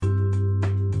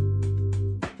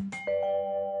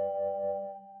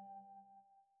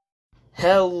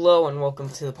Hello and welcome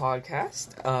to the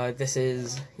podcast. This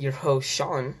is your host,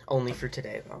 Sean, only for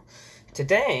today, though.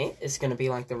 Today is going to be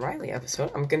like the Riley episode.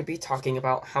 I'm going to be talking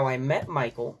about how I met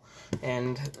Michael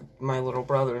and my little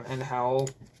brother and how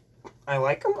I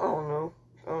like him. I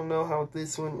don't know how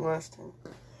this went last time.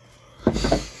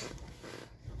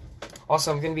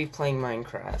 Also, I'm going to be playing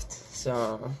Minecraft,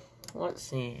 so let's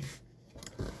see.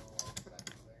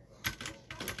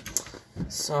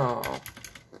 So,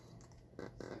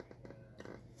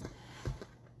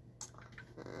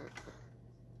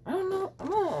 I don't know.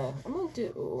 I'm gonna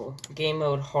do game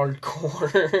mode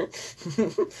hardcore.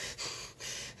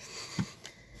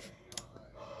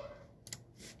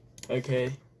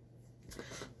 Okay.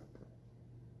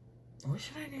 What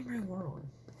should I name my world?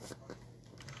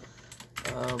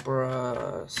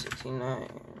 Bruh, 69,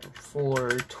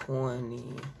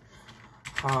 420,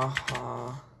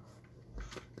 haha,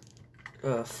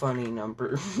 funny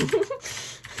number.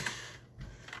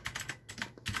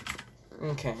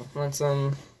 Okay, let's,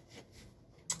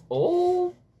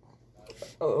 oh,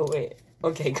 wait,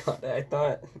 okay, got it, I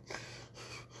thought,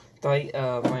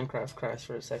 Minecraft crashed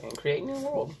for a second. Create new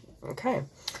world. Okay,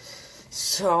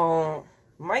 so,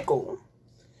 Michael,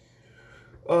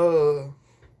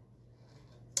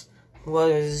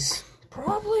 was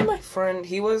probably my friend.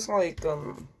 He was like,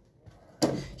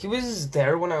 he was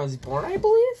there when I was born, I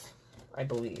believe, I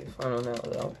don't know,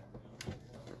 though.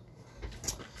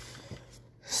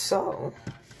 So,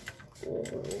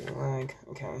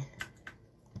 okay.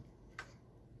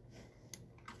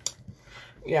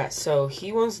 Yeah, so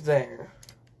he was there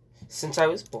since I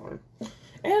was born,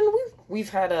 and we've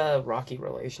had a rocky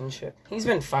relationship. He's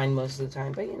been fine most of the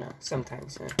time, but you know,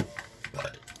 sometimes.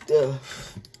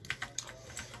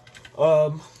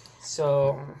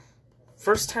 So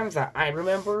first time that I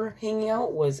remember hanging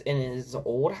out was in his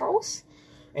old house,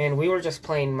 and we were just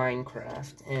playing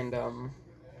Minecraft, and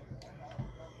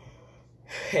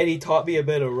he taught me a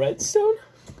bit of redstone.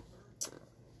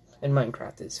 And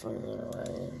Minecraft is fun, you know.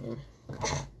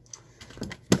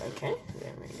 Okay,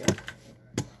 there we go.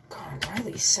 God,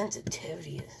 Riley's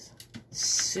sensitivity is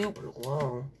super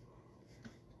low.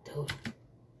 Dude.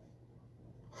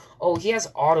 Oh, he has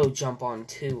auto jump on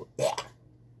too. Yeah.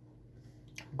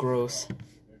 Gross.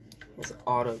 He has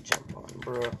auto jump on,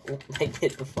 bro. Oh, I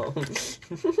hit the phone.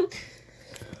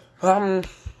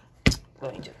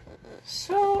 Let me just.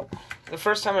 So, the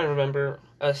first time I remember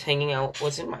us hanging out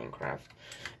was in Minecraft,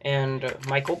 and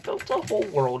Michael built a whole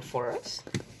world for us,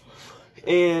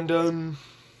 and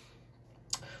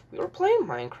we were playing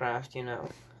Minecraft, you know.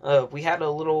 We had a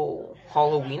little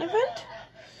Halloween event,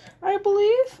 I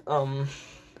believe. Oh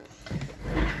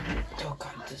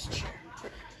god, this chair.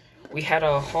 We had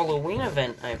a Halloween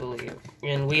event, I believe,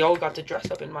 and we all got to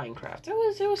dress up in Minecraft.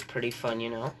 It was pretty fun,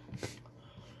 you know.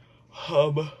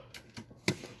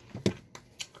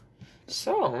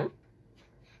 So,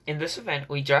 in this event,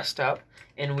 we dressed up,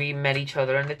 and we met each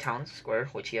other in the town square,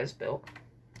 which he has built.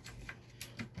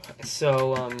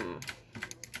 So,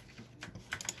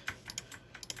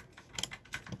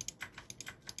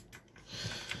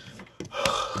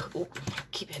 oh, I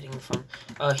keep hitting the phone.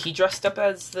 He dressed up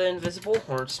as the Invisible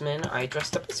Horseman, I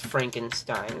dressed up as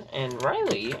Frankenstein, and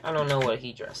Riley, I don't know what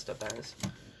he dressed up as.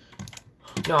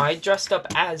 No, I dressed up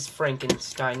as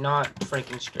Frankenstein, not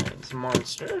Frankenstein's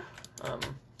monster.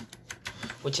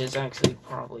 Which is actually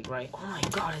probably right. Oh my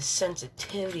god, his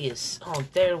sensitivity is... Oh,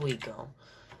 there we go.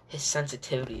 His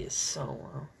sensitivity is so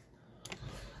low.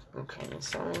 Okay,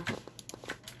 so...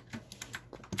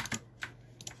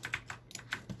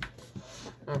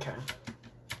 Okay.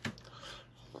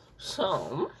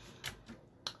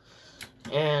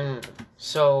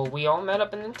 So we all met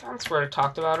up in the town square,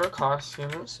 talked about our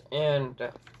costumes,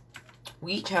 and...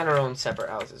 we each had our own separate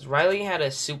houses. Riley had a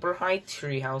super high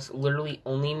tree house, literally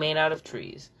only made out of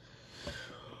trees.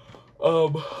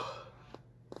 I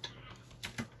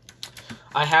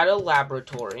had a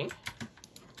laboratory,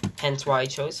 hence why I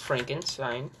chose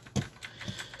Frankenstein.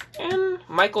 And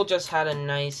Michael just had a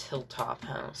nice hilltop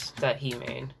house that he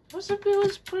made. It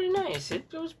was pretty nice.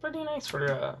 It was pretty nice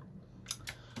for,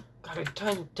 God, I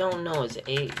don't know his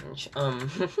age.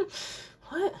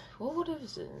 What would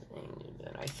his age have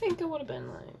been? I think it would have been,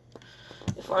 like,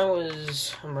 if I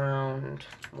was around,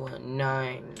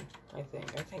 9, I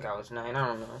think I was 9, I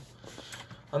don't know.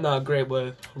 I'm not great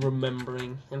with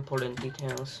remembering important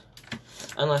details.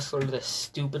 Unless they're the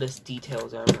stupidest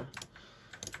details ever.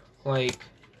 Like,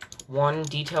 one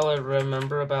detail I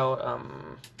remember about,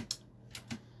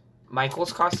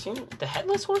 Michael's costume, the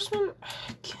Headless Horseman?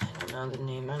 I don't know the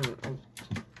name,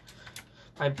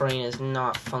 my brain is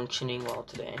not functioning well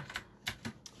today.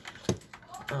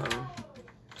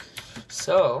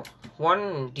 So,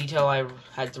 one detail I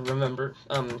had to remember,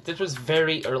 this was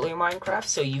very early in Minecraft,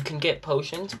 so you can get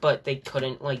potions, but they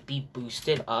couldn't, like, be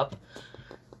boosted up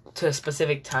to a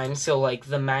specific time, so, like,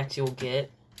 the max you'll get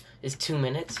is 2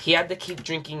 minutes. He had to keep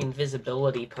drinking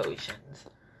invisibility potions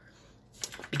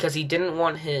because he didn't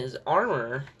want his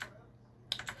armor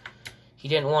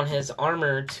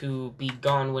to be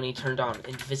gone when he turned on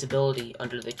invisibility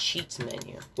under the cheats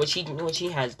menu, which he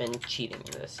has been cheating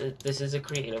this. This is a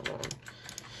creative one.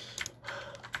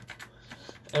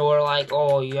 And we're like,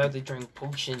 oh, you have to drink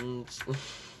potions.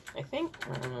 I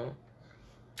don't know.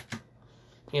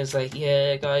 He was like,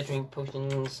 yeah, I gotta drink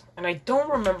potions. And I don't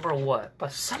remember what,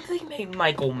 but something made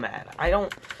Michael mad. I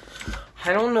don't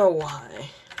know why.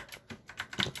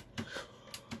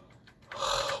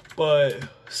 But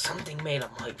something made him,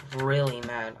 like, really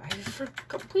mad. I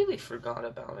completely forgot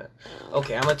about it.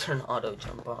 Okay, I'm gonna turn auto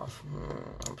jump off.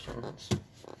 Options.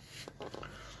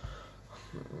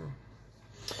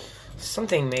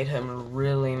 Something made him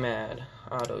really mad.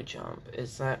 Auto jump.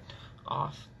 Is that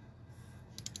off?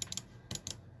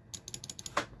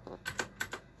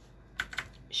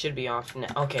 It should be off now.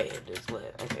 Okay, it is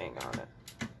lit. Okay, got it.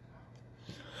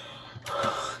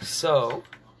 So,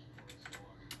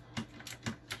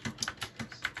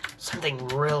 something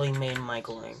really made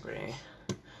Michael angry.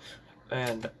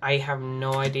 And I have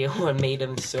no idea what made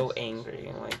him so angry.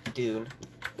 I'm like, dude.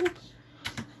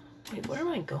 Wait, where am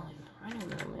I going? I don't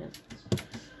know, man.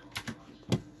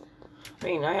 I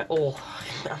mean, I'm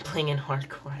playing in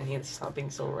hardcore. I need to stop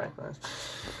being so reckless.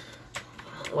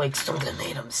 Like, something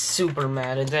made him super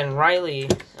mad. And then Riley,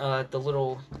 the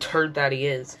little turd that he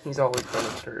is, he's always been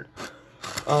a turd.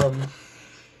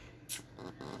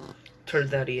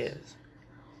 Turd that he is.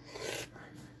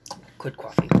 Quit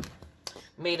coffee.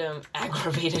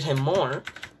 Aggravated him more.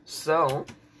 So,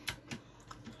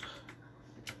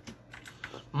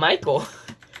 Michael,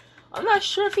 I'm not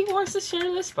sure if he wants to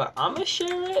share this, but I'm gonna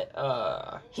share it.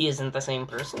 He isn't the same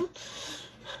person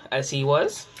as he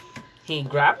was. He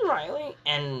grabbed Riley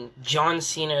and John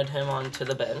Cena'd him onto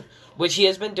the bed, which he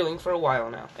has been doing for a while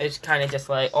now. It's kind of just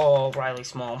like, oh, Riley's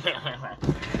small.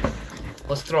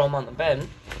 Let's throw him on the bed.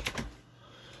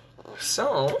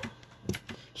 So,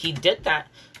 he did that,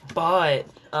 but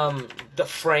the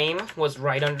frame was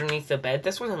right underneath the bed.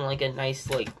 This wasn't like a nice,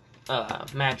 like,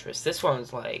 mattress. This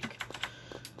one's like,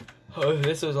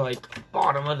 this was like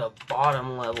bottom of the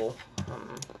bottom level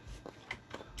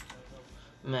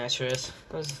mattress.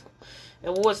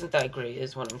 It wasn't that great,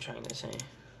 is what I'm trying to say.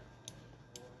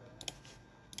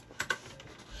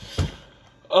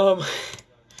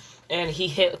 And he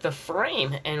hit the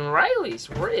frame, and Riley's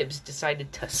ribs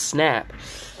decided to snap.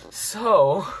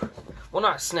 So, well,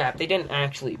 not snap, they didn't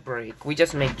actually break. We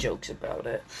just make jokes about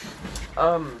it.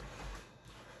 But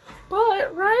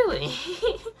Riley,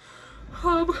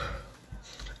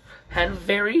 had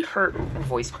very hurt,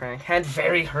 voice crack, had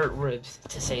very hurt ribs,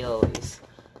 to say the least.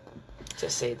 To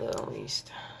say the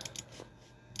least.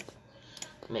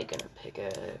 Making a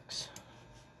pickaxe.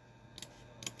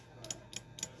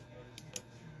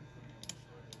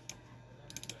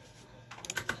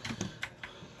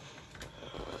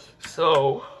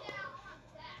 So,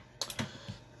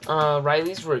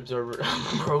 Riley's ribs are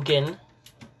broken.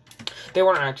 They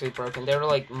weren't actually broken. They were,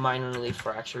 like, minorly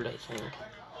fractured, I think.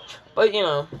 But, you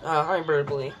know,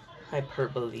 hyperbole,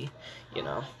 you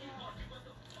know.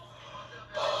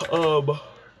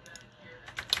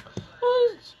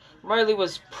 Riley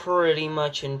was pretty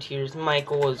much in tears.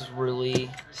 Michael was really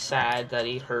sad that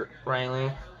he hurt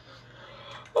Riley.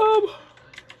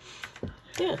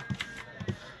 Yeah.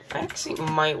 I actually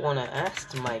might want to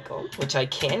ask Michael, which I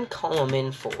can call him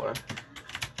in for.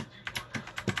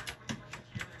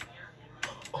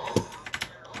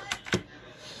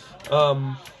 I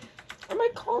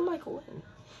might call Michael in.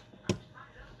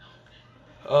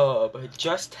 But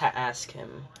just to ask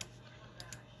him.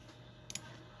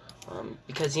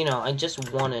 Because, you know, I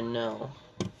just want to know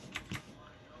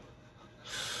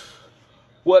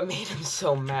what made him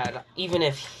so mad, even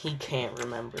if he can't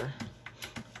remember.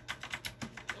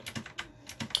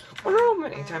 I wonder how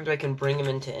many times I can bring him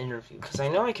into interview, because I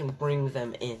know I can bring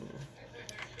them in.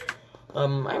 I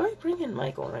might bring in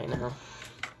Michael right now.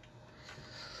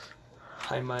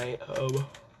 I might, oh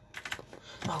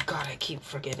god, I keep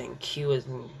forgetting. Q is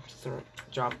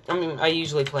dropped. I mean, I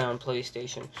usually play on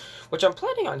PlayStation, which I'm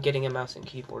planning on getting a mouse and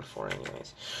keyboard for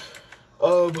anyways.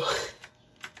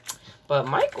 But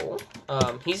Michael,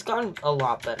 he's gotten a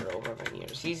lot better over the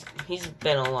years. He's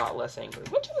been a lot less angry,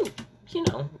 which is, you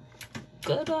know,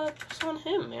 good on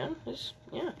him, man. It's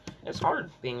hard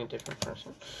being a different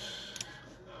person.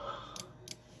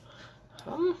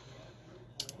 Yeah.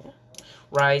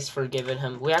 Rye's forgiven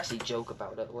him. We actually joke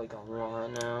about it like a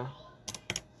lot now.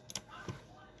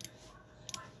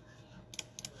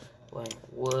 Like,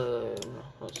 wood.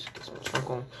 Let's get some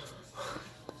charcoal.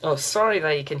 Oh, sorry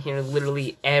that you can hear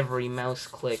literally every mouse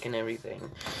click and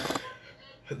everything.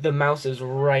 The mouse is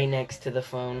right next to the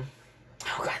phone.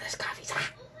 Oh god, this coffee's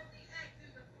hot.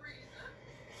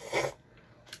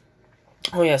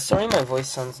 Oh yeah, sorry my voice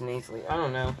sounds nasally. I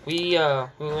don't know. We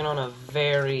went on a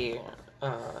very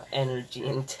energy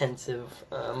intensive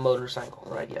motorcycle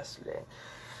ride yesterday.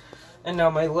 And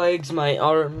now my legs, my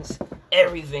arms,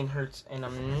 everything hurts, and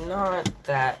I'm not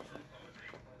that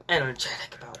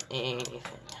energetic about anything.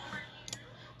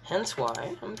 Hence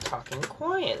why I'm talking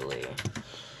quietly.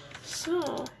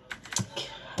 So,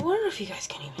 I wonder if you guys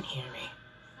can even hear me.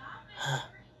 Huh,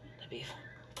 that'd be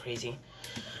crazy.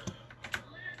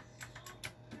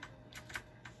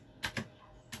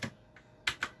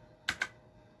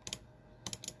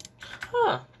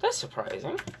 Huh, that's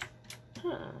surprising.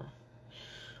 Huh.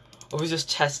 I was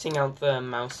just testing out the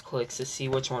mouse clicks to see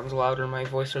which one's louder, my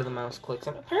voice or the mouse clicks,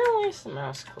 and apparently it's the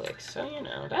mouse clicks, so, you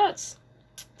know, that's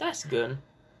good.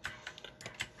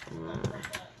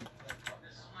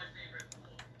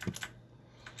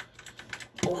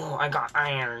 Oh, I got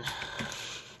iron.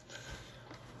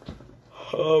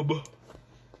 Oh,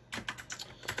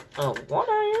 what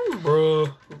iron, bro?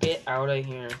 Get out of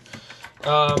here.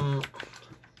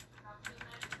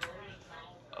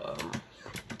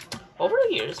 Over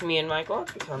the years, me and Michael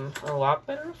have become a lot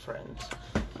better friends.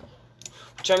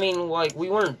 Which, I mean, like, we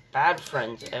weren't bad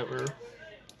friends ever.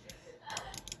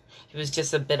 He was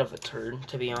just a bit of a turd,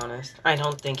 to be honest. I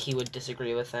don't think he would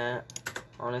disagree with that,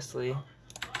 honestly.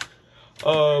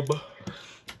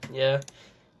 Yeah.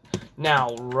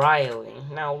 Now Riley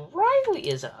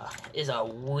is a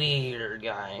weird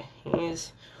guy.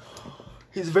 He's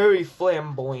very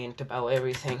flamboyant about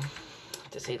everything,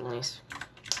 to say the least.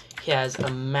 He has a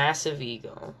massive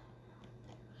ego.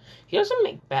 He doesn't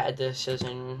make bad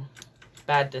decisions.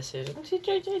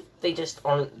 They just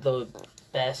aren't the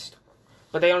best,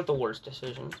 but they aren't the worst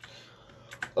decisions.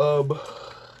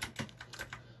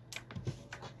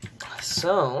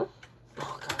 So,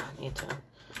 oh god,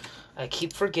 I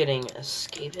keep forgetting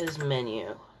escape his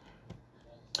menu.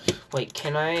 Wait,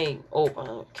 can I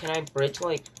bridge,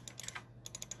 like,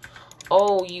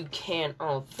 oh, you can't,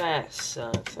 oh, that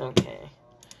sucks, okay.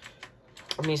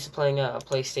 I'm used to playing a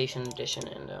PlayStation Edition,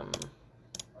 and,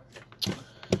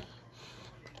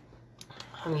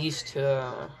 I'm used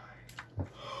to,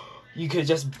 you could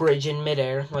just bridge in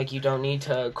midair, like, you don't need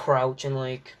to crouch and,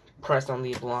 like, press on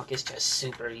the block. It's just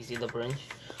super easy to bridge.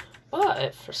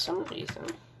 But, for some reason,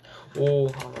 oh,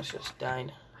 I almost just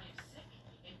died.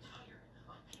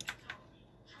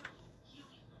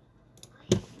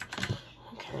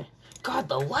 Okay. God,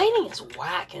 the lighting is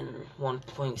whack in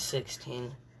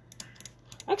 1.16.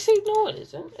 Actually, no it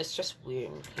isn't. It's just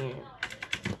weird here.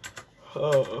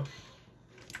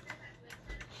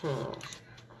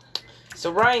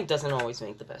 So Ryan doesn't always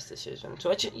make the best decisions,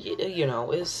 which, you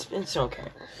know, it's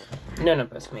okay. None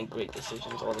of us make great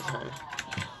decisions all the time.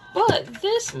 But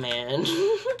this man...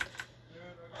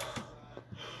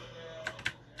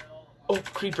 Oh,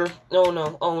 creeper. Oh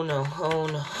no, oh no, oh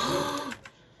no.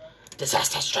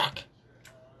 Disaster strike.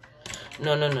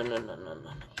 No.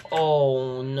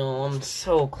 Oh no, I'm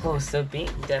so close to being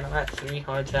dead. I'm at 3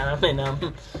 hearts out, and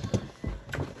I'm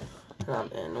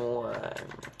in what?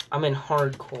 I'm in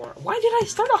hardcore. Why did I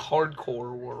start a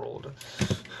hardcore world?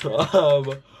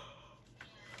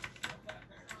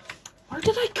 Where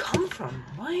did I come from?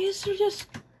 Why is there just...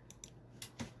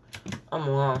 I'm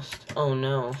lost. Oh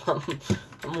no. I'm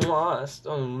lost.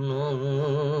 Oh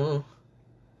no.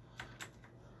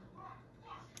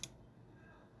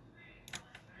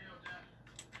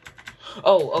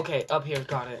 Oh, okay, up here,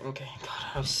 got it. Okay, God,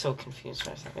 I was so confused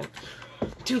for a second.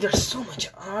 Dude, there's so much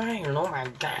iron, oh my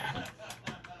god.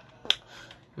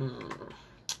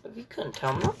 If you couldn't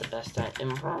tell, I'm not the best at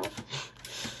improv.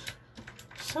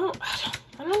 So,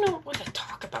 I don't know what to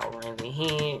talk about, really.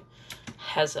 He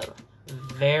has a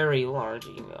very large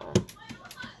ego.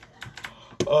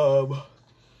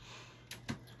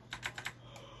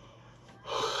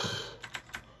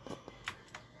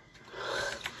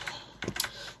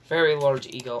 Very large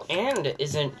ego, and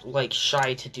isn't, like,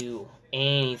 shy to do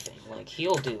anything. Like,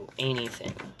 he'll do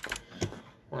anything.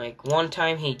 Like, one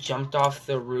time he jumped off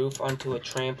the roof onto a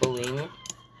trampoline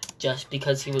just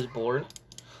because he was bored.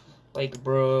 Like,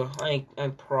 bro, I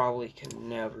probably could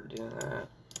never do that.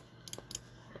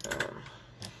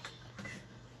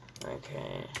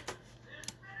 Okay.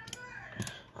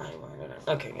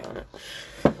 Okay, got it.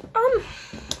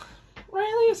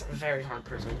 Riley is Riley's a very hard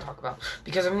person to talk about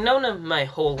because I've known him my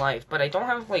whole life, but I don't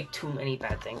have like too many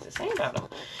bad things to say about him.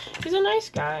 He's a nice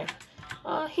guy.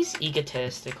 He's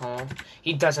egotistical.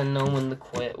 He doesn't know when to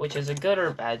quit, which is a good or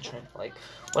a bad trait. Like,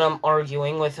 when I'm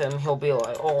arguing with him, he'll be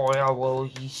like, oh, yeah, well,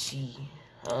 you see,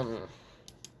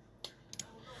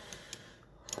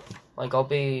 like, I'll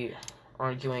be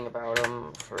arguing about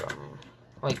him for,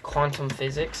 like, quantum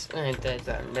physics, and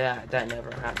that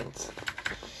never happens.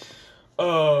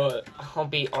 I'll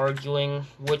be arguing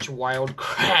which wild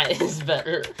krat is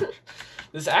better.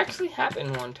 This actually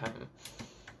happened one time.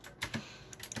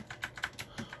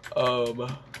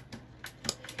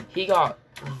 He got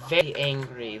very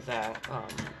angry that,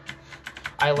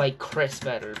 I like Chris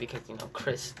better, because, you know,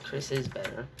 Chris is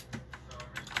better.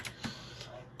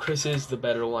 Chris is the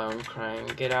better wild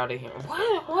krat. Get out of here.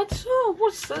 What?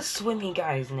 What's the swimmy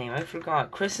guy's name? I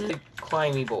forgot. Chris is the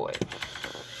climby boy.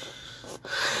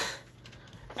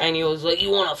 And he was like,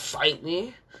 you wanna fight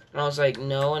me? And I was like,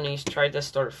 no, and he tried to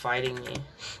start fighting me.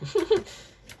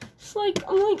 It's like,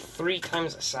 I'm like 3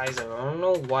 times the size of him. I don't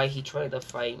know why he tried to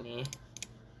fight me.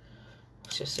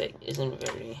 It's just like,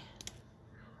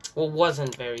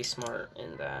 wasn't very smart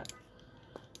in that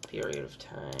period of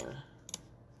time.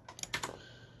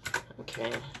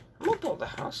 Okay, I'm gonna build a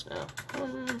house now.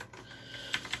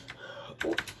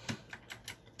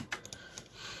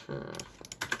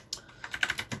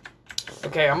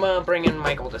 Okay, I'm gonna bring in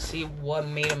Michael to see what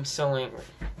made him so angry.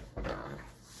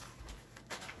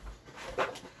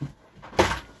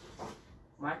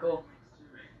 Michael,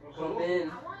 come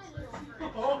in.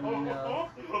 No.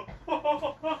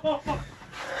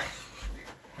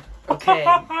 Okay.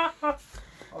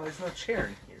 Oh, there's no chair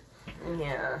in here.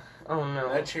 Yeah. Oh no.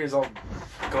 That chair's all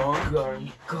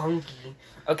gunky.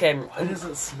 Okay. Why does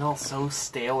it smell so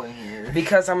stale in here?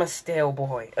 Because I'm a stale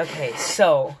boy. Okay,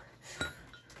 so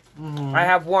I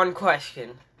have one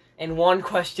question, and one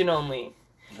question only.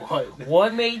 What?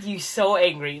 What made you so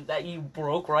angry that you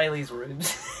broke Riley's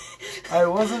ribs? I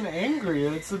wasn't angry.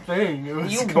 It's the thing. It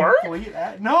was You were?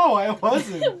 No, I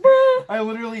wasn't. I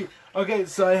literally. Okay,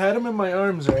 so I had him in my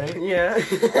arms, right? Yeah.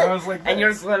 I was like, and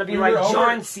you're gonna be like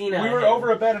John Cena. We were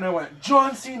over a bed, and I went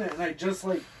John Cena, and I just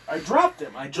I dropped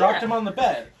him. I dropped him on the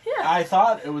bed. Yeah. I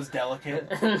thought it was delicate.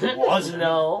 It wasn't.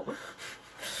 No.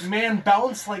 Man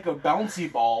bounced like a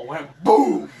bouncy ball, went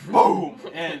boom, boom,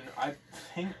 and I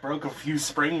think broke a few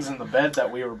springs in the bed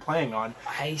that we were playing on.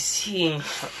 I see.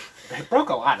 It broke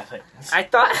a lot of things. I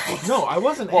thought. No, I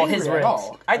wasn't angry his at ribs.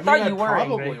 all. I thought you were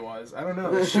probably angry. was. I don't know.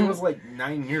 This shit was like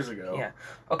 9 years ago. Yeah.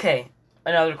 Okay.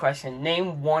 Another question.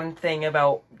 Name one thing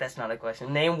about. That's not a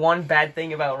question. Name one bad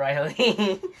thing about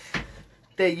Riley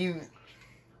that you.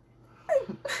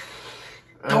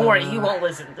 Don't worry, he won't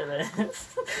listen to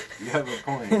this. You have a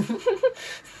point.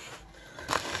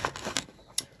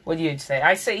 What do you say?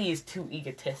 I say he's too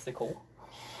egotistical.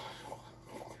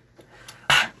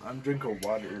 I'm drinking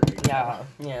water. Yeah.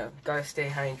 Gotta stay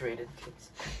hydrated, kids.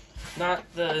 Not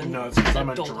the. No, it's because I'm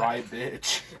a dry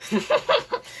bitch.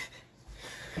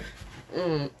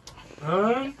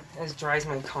 As dry as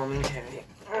my commentary.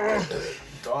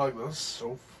 Dog, that's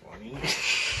so funny.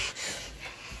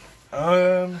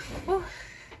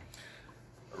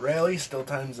 Riley still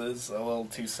times is a little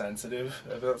too sensitive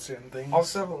about certain things.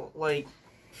 Also, like,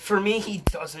 for me, he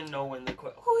doesn't know when to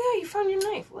quit. Oh yeah, you found your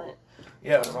knife. Lit.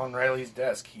 Yeah, it was on Riley's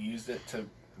desk. He used it to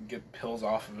get pills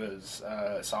off of his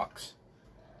socks.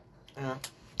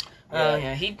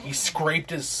 Yeah, he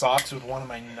scraped his socks with one of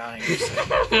my knives.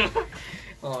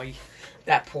 Oh,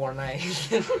 that poor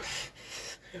knife.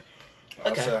 I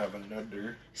also have a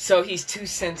nudder. So he's too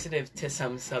sensitive to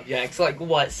some subjects. Like,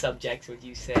 what subjects would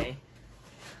you say?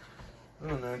 I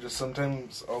don't know, just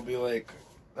sometimes I'll be like,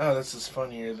 oh, this is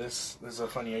funny, or this is a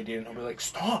funny idea, and he'll be like,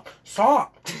 stop! It's not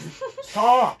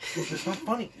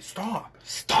funny, stop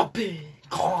it!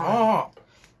 Stop!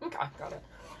 Okay, got it.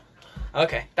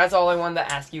 Okay, that's all I wanted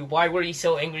to ask you. Why were you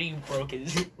so angry you broke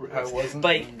his ribs? I wasn't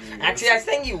But angry. actually, I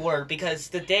think you were, because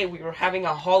the day we were having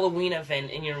a Halloween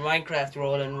event in your Minecraft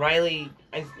world, and Riley,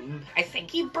 I think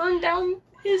he burned down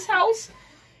his house.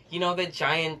 You know, the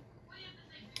giant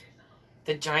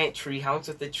tree house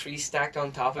with the trees stacked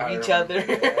on top of each other.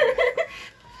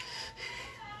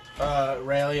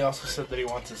 Riley also said that he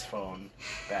wants his phone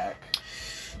back.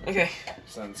 Okay.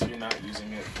 Since you're not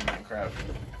using it for Minecraft.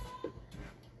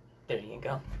 There you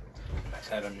go.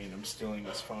 That I mean I'm stealing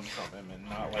his phone from him and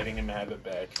not letting him have it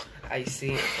back. I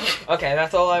see. Okay,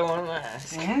 that's all I wanted to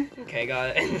ask. Mm-hmm. Okay,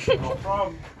 got it. No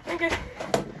problem. Okay.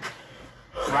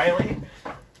 Riley,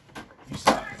 you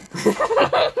suck.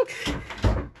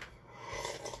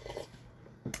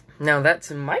 Now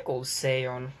that's Michael's say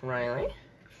on Riley.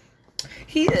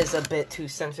 He is a bit too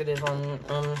sensitive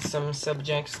on some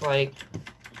subjects. Like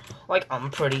I'm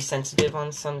pretty sensitive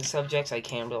on some subjects. I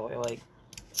can't really like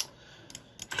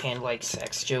hand like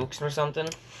sex jokes or something.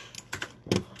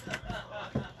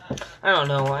 I don't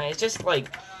know why. It's just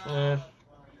like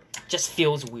just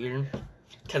feels weird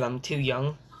because I'm too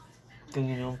young. You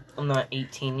know, I'm not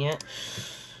 18 yet.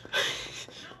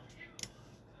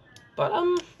 But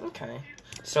okay.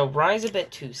 So Rye's a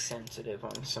bit too sensitive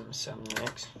on some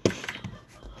subjects.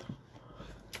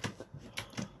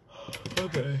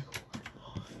 Okay.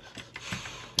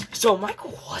 So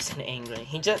Michael wasn't angry.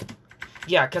 He just,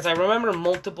 yeah, because I remember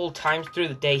multiple times through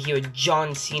the day he would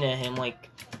John Cena him, like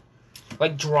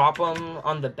drop him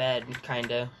on the bed,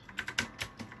 kinda.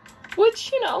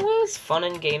 Which, you know, was fun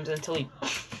in games until he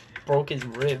broke his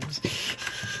ribs.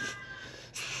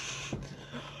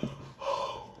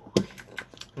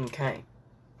 Okay.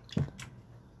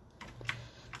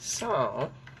 So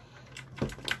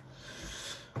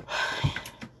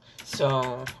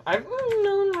I've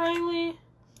known Riley,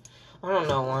 I don't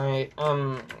know why,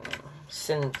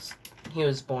 since he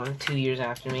was born 2 years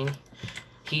after me.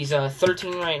 He's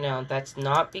 13 right now. That's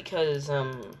not because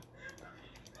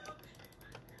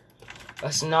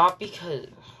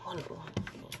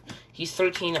he's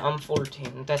 13, I'm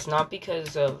 14. That's not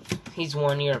because of he's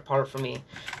 1 year apart from me.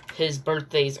 His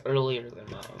birthday's earlier than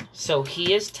mine. So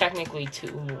he is technically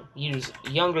 2 years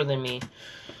younger than me.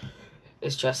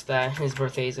 It's just that his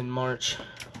birthday is in March.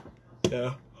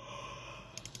 Yeah.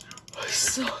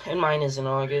 So, and mine is in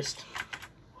August.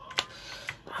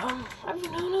 I've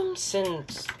known him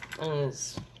since I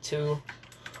was 2.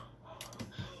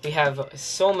 We have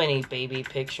so many baby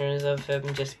pictures of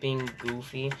him just being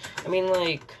goofy. I mean,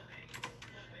 like,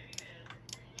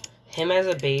 him as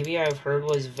a baby, I've heard,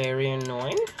 was very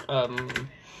annoying.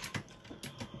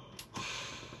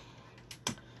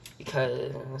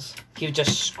 Because he would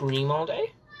just scream all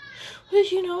day.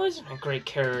 Which, you know, isn't a great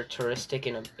characteristic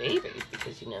in a baby.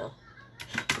 Because, you know,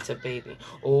 it's a baby.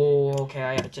 Oh, okay,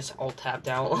 I just all tapped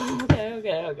out.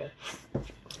 Okay.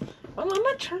 Well, I'm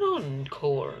gonna turn on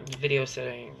core video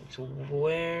settings.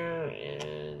 Where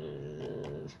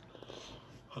is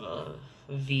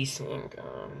VSync?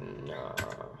 No.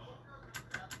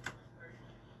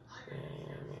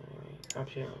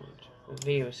 Options.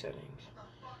 Video settings.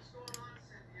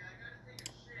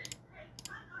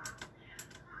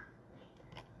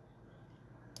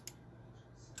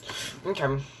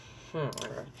 Okay.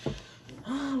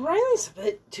 Riley's a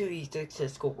bit too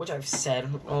egotistical, which I've said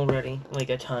already, like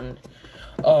a ton.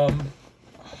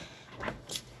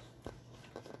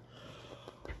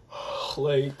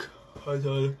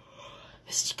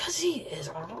 It's because he is,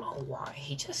 I don't know why,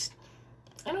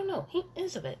 I don't know, he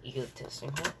is a bit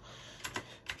egotistical.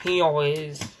 He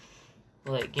always,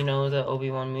 like, you know, the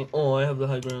Obi-Wan meme, oh, I have the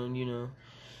high ground, you know.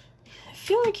 I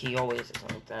feel like he always is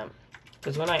like that.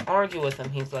 Because when I argue with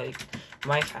him, he's like,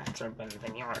 my facts are better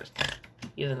than yours.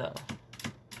 Even though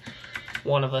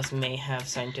one of us may have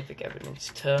scientific evidence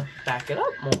to back it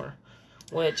up more.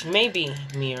 Which maybe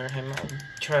me or him.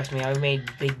 Trust me, I've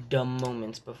made big dumb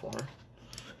moments before.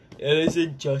 It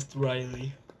isn't just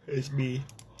Riley. It's me.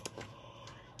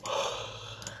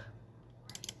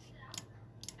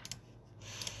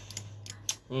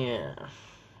 Yeah.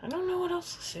 I don't know what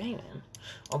else to say, man.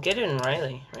 I'll get it in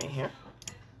Riley right here.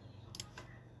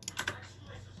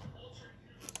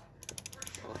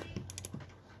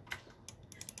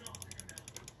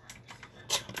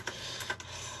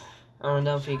 I don't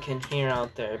know if you can hear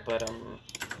out there, but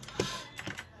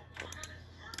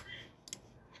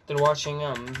they're watching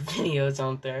videos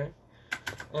out there,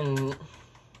 and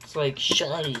it's like,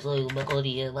 shut up, like, go to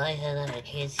you, my head, I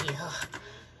can't see.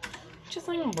 Just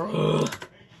like, bro,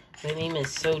 my name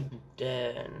is so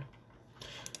dead.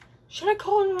 Should I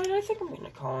call in Ryan? I think I'm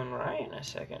gonna call in Ryan in a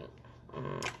second.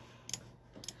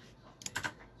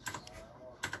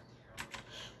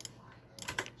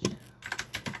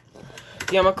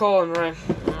 Yeah, I'm gonna call him, right?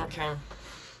 Okay.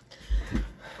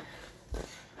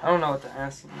 I don't know what to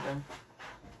ask him then.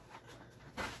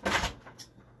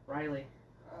 Riley,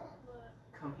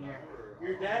 come here.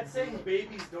 Your dad's saying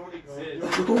babies don't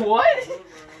exist. What?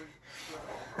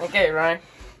 Okay, Ryan.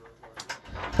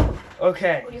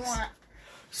 Okay. What do you want?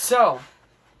 So,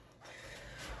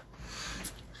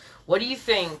 what do you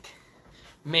think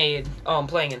made... Oh, I'm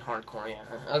playing in hardcore,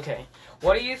 yeah. Okay.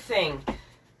 What do you think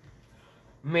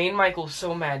made Michael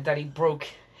so mad that he broke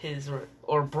his,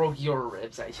 or broke your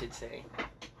ribs, I should say?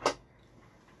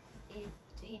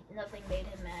 Nothing made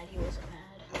him mad. He wasn't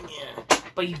mad. Yeah,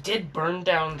 but you did burn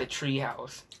down the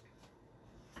treehouse.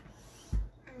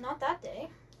 Not that day.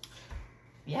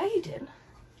 Yeah, you did.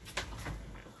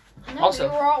 No,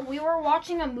 Also- we were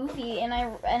watching a movie, and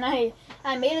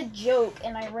I made a joke,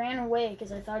 and I ran away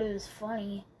because I thought it was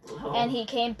funny. Oh. And he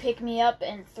came, pick me up,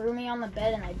 and threw me on the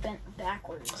bed, and I bent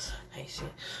backwards. I see.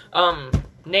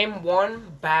 Name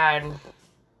one bad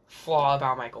flaw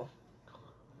about Michael.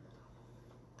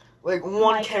 Like one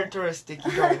Michael. characteristic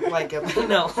you don't like about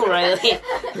No, Riley.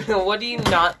 What do you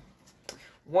not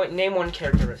name one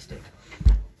characteristic.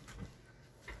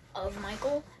 Of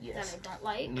Michael Yes. that I don't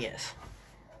like. Yes.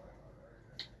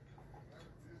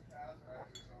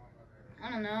 I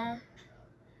don't know.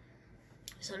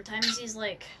 Sometimes he's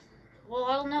like, well,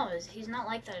 I don't know. He's not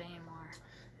like that anymore.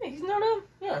 He's not a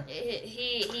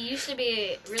He used to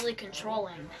be really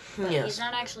controlling, but Yes. he's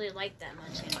not actually like that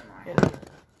much anymore. Yeah.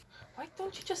 Why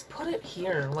don't you just put it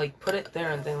here? Like, put it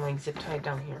there and then, like, zip tie it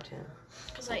down here, too.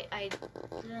 Because I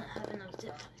didn't have enough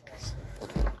zip ties.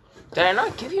 Did I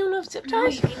not give you enough zip No,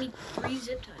 ties? you gave me 3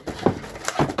 zip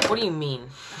ties. What do you mean?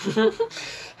 I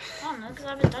don't know, because I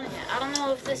haven't done it yet. I don't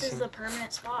know if this is the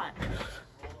permanent spot.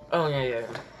 Oh, yeah.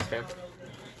 Fair.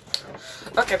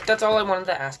 Okay, that's all I wanted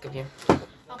to ask of you.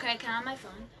 Okay, can I have my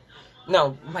phone?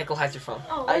 No, Michael has your phone.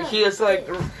 Oh,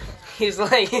 He's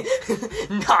like,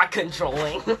 not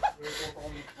controlling.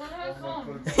 Where's my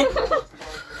phone?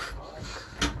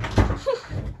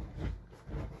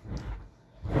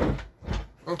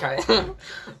 Okay.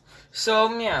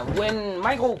 So yeah, when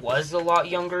Michael was a lot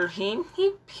younger, he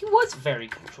was very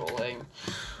controlling,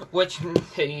 which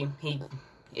he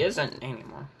isn't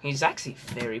anymore. He's actually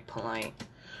very polite.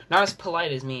 Not as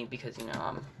polite as me because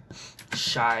I'm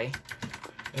shy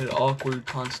and awkward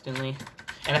constantly.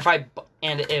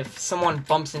 And if someone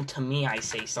bumps into me, I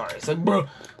say sorry. It's like, bro.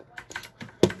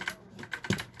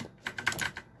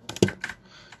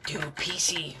 Dude,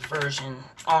 PC version,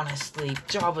 honestly,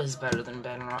 Java's better than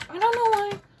Bedrock. I don't know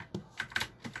why.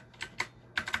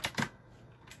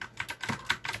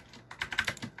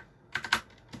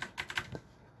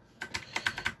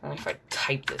 Only if I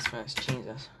type this fast,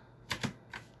 Jesus.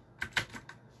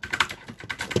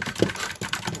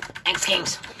 X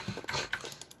Games.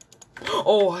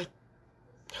 Oh,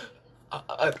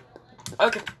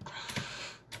 okay.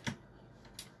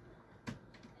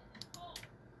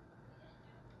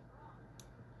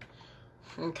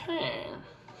 Okay.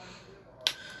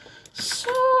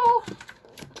 So,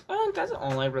 that's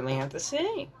all I really have to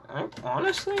say. I'm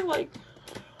honestly like.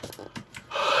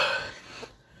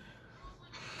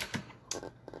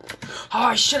 Oh,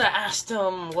 I should have asked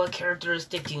him what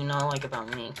characteristic do you not like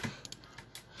about me.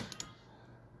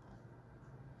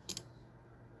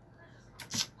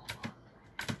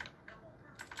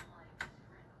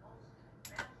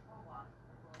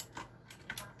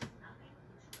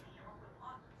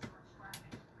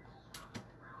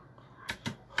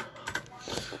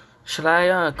 Should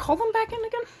I call them back in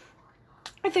again?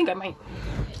 I think I might.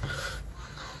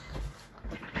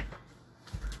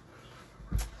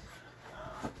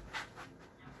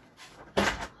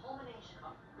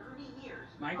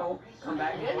 Michael, come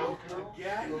back in.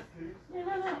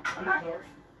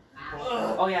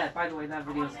 Oh yeah, by the way, that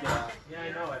video's good. Yeah, I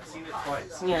know. I've seen it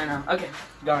twice. Yeah, I know. Okay,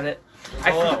 got it.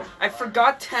 Hello. I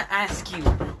forgot to ask you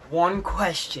one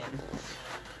question.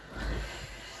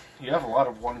 You have a lot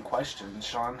of one questions,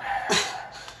 Sean.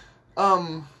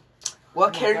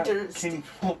 What characters? Can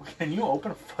you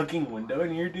open a fucking window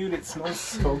in here, dude? It smells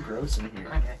so gross in here.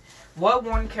 Okay. What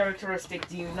one characteristic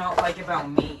do you not like about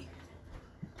me?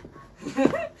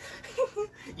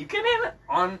 You can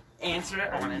answer it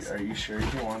honestly. Are you sure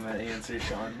you want to answer,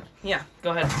 Sean? Yeah,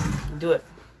 go ahead. Do it.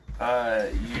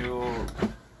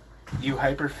 You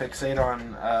hyperfixate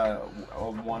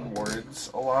on one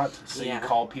words a lot. So Yeah. you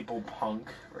call people punk,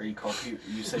 or you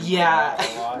say Yeah. bro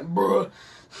a lot. Bruh.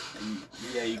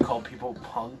 You call people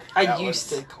punk. I That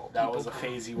used was- to call That people was a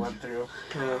phase you went through.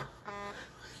 Yeah.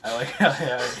 I like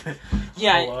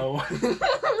Yeah. hello.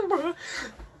 Bruh.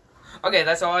 Okay,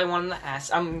 that's all I wanted to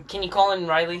ask. Can you call in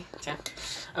Riley? Yeah.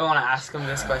 I want to ask him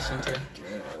this question too.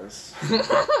 Yes.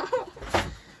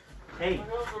 Hey,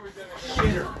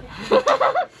 shitter.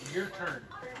 Your turn.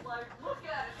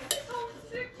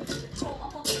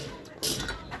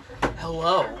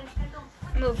 Hello.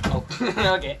 Move. Oh,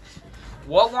 okay.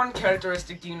 What one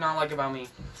characteristic do you not like about me?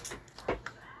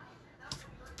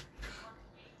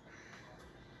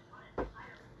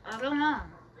 I don't know.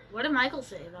 What did Michael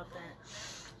say about that?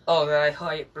 Oh, that I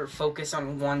hyper focus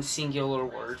on one singular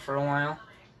word for a while.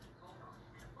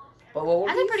 But what were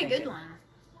That's you a pretty thinking? good one.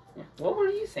 Yeah. What were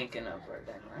you thinking of right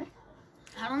then, right?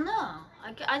 I don't know.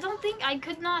 I don't think I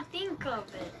could not think of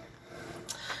it.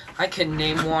 I could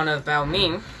name one about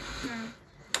me. Hmm.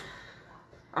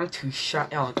 I'm too shy.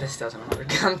 Oh, this doesn't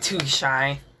work. I'm too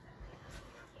shy.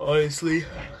 Honestly.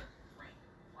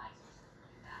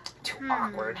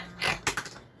 awkward.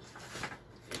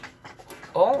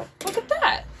 Oh, look at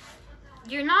that.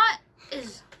 You're not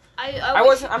as...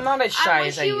 I'm not as shy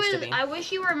as I used to be. I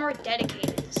wish you were more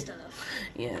dedicated to stuff.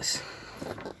 Yes.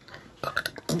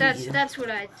 That's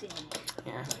what I think.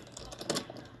 Yeah.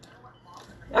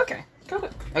 Okay, got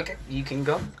it. Okay, you can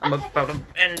go. I'm about to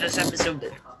end this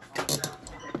episode.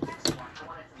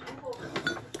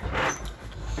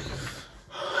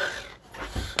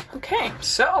 Okay,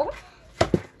 so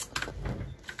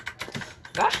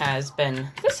that has been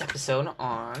this episode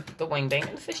on the Wang Bang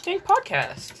and the Fish Tank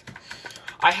podcast.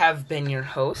 I have been your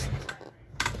host,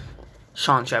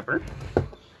 Sean Shepard.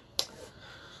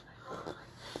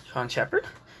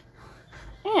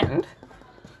 And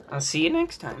I'll see you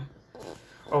next time.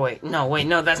 Oh, wait,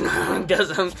 no, that's not how it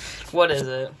does them. What is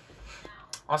it?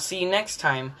 I'll see you next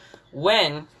time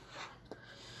when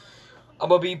I'm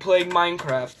gonna be playing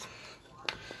Minecraft.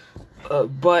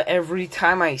 But every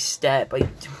time I step, I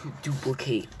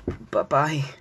duplicate. Bye-bye.